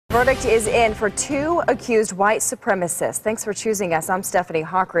Verdict is in for two accused white supremacists. Thanks for choosing us. I'm Stephanie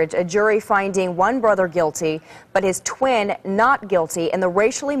Hockridge. A jury finding one brother guilty, but his twin not guilty in the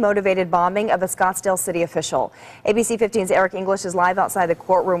racially motivated bombing of a Scottsdale city official. ABC 15's Eric English is live outside the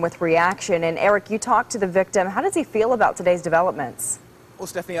courtroom with reaction. And Eric, you talked to the victim. How does he feel about today's developments? Well,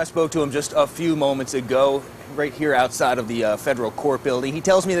 Stephanie, I spoke to him just a few moments ago, right here outside of the federal court building. He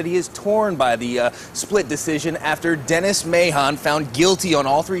tells me that he is torn by the split decision after Dennis Mahon found guilty on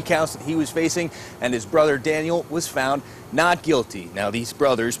all three counts that he was facing, and his brother Daniel was found not guilty. Now, these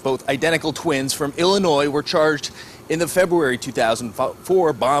brothers, both identical twins from Illinois, were charged in the February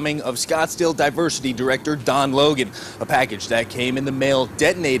 2004 bombing of Scottsdale Diversity Director Don Logan. A package that came in the mail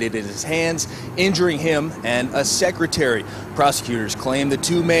detonated in his hands, injuring him and a secretary. Prosecutors claim the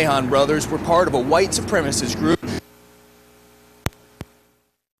two Mahon brothers were part of a white supremacist group.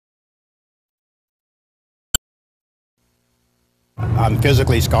 I'm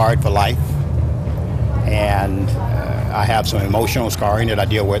physically scarred for life, and I have some emotional scarring that I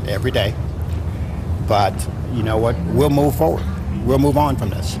deal with every day. But you know what? We'll move forward. We'll move on from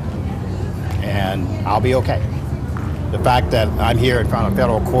this, and I'll be okay. The fact that I'm here in front of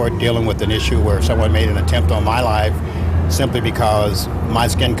federal court dealing with an issue where someone made an attempt on my life simply because my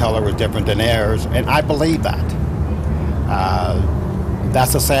skin color was different than theirs, and I believe that.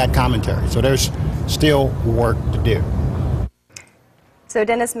 That's a sad commentary. So there's still work to do. So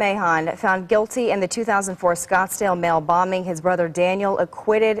Dennis Mahon found guilty in the 2004 Scottsdale mail bombing. His brother Daniel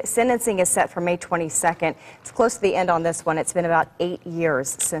acquitted. Sentencing is set for May 22nd. It's close to the end on this one. It's been about 8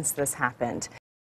 years since this happened.